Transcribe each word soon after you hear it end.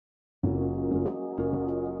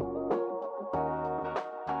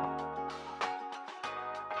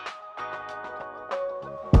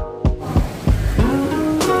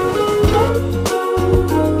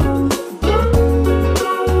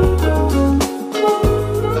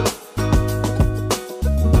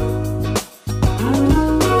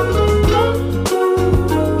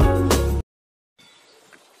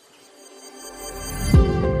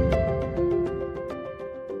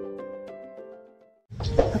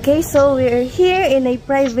Okay, so we're here in a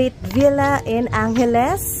private villa in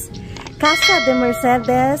Angeles, CASA de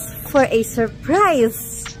Mercedes, for a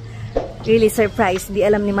surprise. Really surprise, di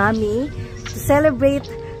alam ni Mami, to celebrate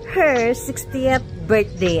her 60th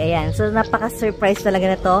birthday. Ayan, so napaka-surprise talaga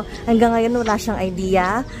na to. Hanggang ngayon wala siyang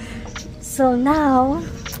idea. So now,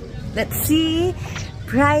 let's see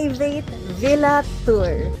private villa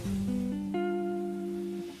tour.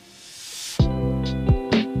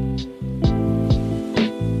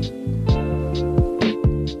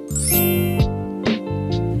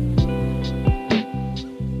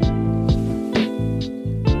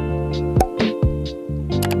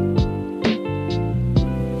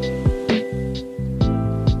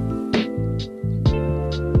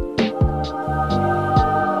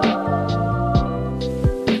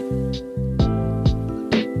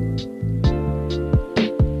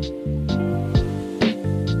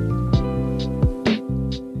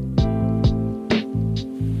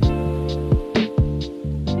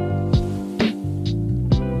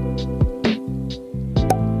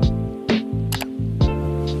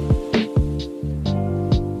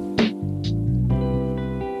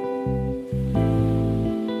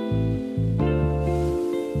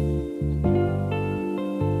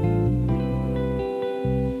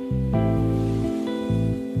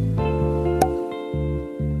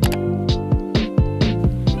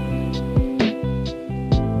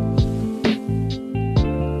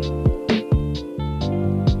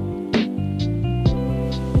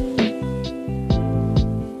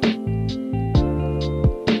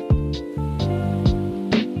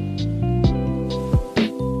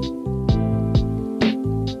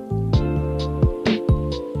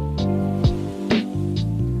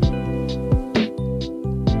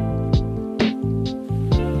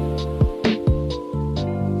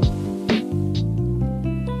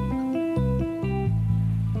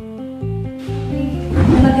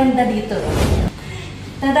 Maganda dito.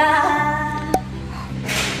 Tada!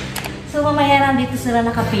 So, mamaya nandito sila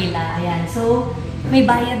nakapila. Ayan. So, may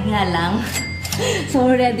bayad nga lang. So,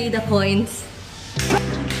 ready the coins.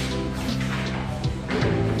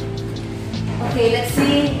 Okay, let's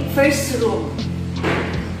see. First room.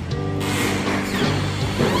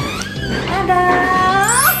 Tada!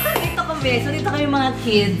 Dito kami. So, dito kami mga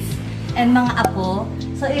kids and mga apo.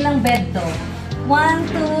 So, ilang bed to? 1,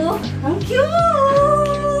 2. Ang cute!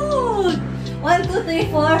 1, 2, 3,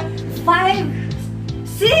 4, 5,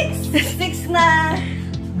 6! 6 na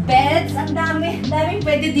beds. Ang dami. Daming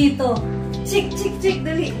pwede dito. Chick, chick, chick.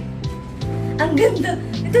 Dali. Ang ganda.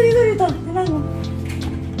 Ito, dito, dito. Tignan mo.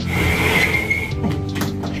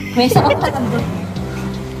 May isa ka pa doon.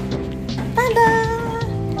 Tada!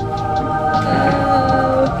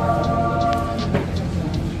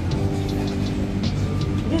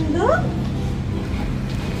 Ganda?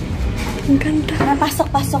 Ang ganda.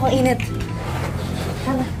 Pasok-pasok ang init.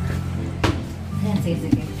 Tama. Ayan, sige,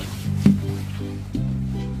 sige.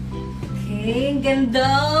 Okay, ang ganda.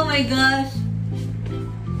 Oh my gosh.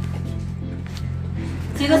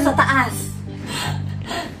 Sino sa taas?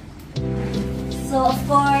 So, of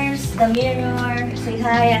course, the mirror. Say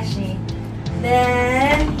hi, Ashley.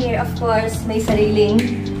 Then, here, of course, may sariling.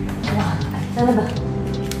 Sana ba?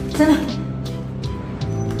 Sana?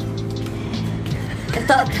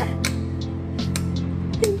 Ito, ito.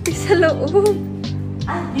 Hindi sa loob.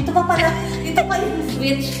 Ah, dito pa pala. Dito pa yung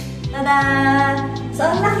switch. Tada! So,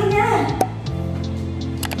 ang laki niya.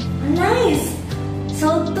 Nice!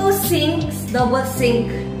 So, 2 sinks, double sink.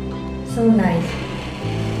 So, nice.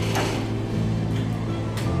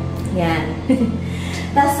 Yan.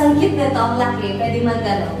 Tapos, ang cute nito, ang laki. Pwede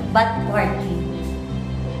mag-ano, butt worky.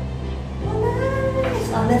 Oh, nice!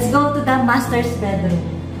 Oh, let's go to the master's bedroom.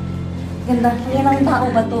 Ganda. Ayan ang tao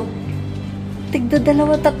ba to? Tigdo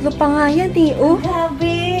 2, 3 pa nga yan eh, oh.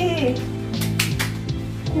 Grabe!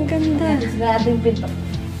 Ang ganda. Grabe yung pinto.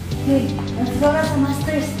 Okay, let's go na sa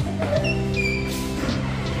masters.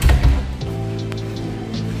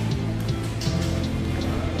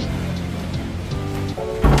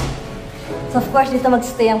 So, of course, dito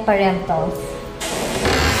magstay ang parentals.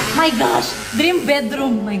 My gosh! Dream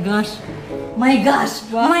bedroom! My gosh! My gosh!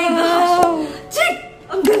 Wow. My gosh! Check!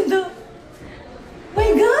 Ang ganda! My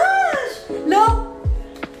gosh! Look!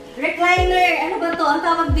 Recliner! Ano ba to? Ang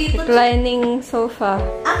tawag dito? Reclining sofa.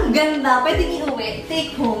 Ang ganda! Pwede iuwi.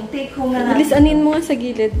 Take home. Take home na lang. Please, anin mo nga sa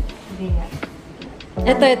gilid. Hindi nga.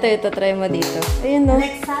 Ito. Try mo dito. Ayun, no?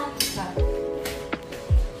 Alexa.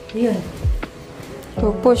 Yun.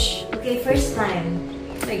 Go, push. Okay, first time.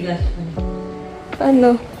 Oh my gosh. Ano?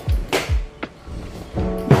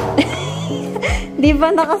 Di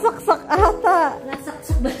ba nakasaksak ata?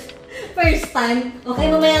 Nasaksak ba? First time. Okay,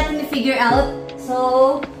 mamaya natin i-figure out.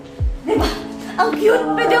 So, diba? Ang cute!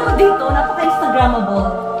 Pwede ako dito. Napaka-Instagrammable.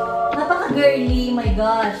 Napaka-girly. My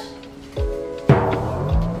gosh.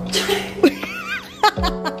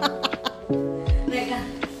 Teka.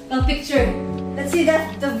 Ang picture. Let's see the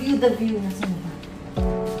view. Nasaan ba?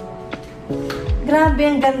 Grabe,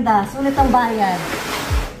 ang ganda. Sulit ang bayan.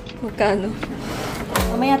 Magkano?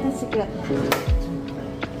 Mamaya natin secret.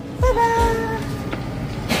 Tada!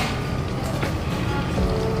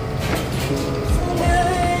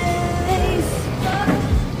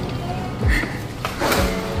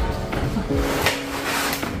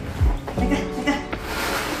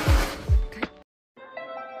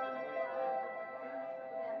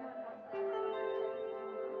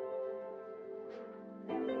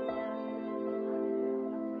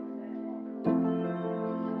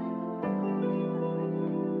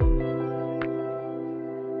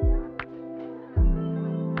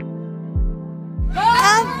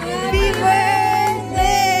 Happy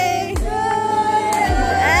birthday!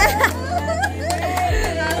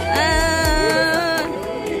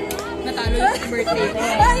 Natalo yung birthday ko.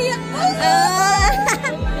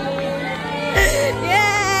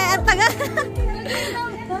 Yeah! Ang tagal!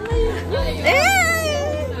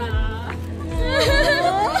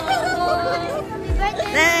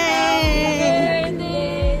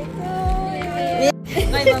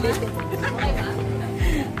 Bye, mama.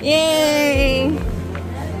 Yay!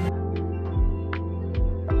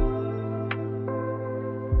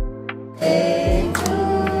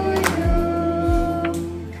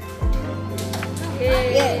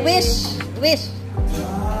 Yeah, wish.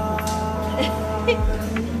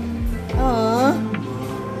 Aww.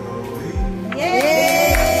 Yay!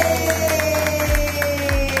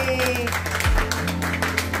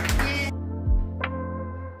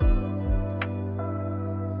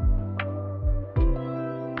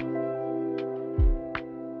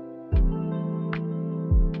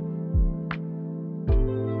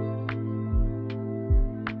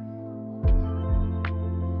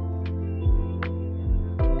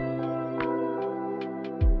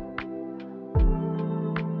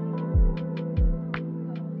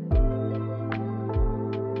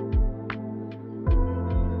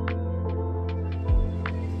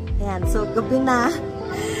 Ayan, so gabi na.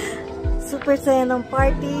 Super saya ng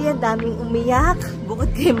party. Ang daming umiyak.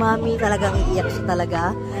 Bukod kay mami, talagang iiyak siya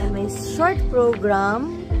talaga. And may short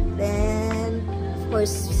program. Then, of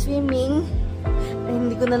course, swimming. Ay,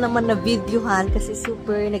 hindi ko na naman na-videohan kasi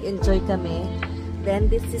super nag-enjoy kami. Then,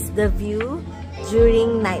 this is the view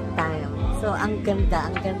during night time. So, ang ganda,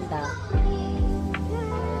 ang ganda.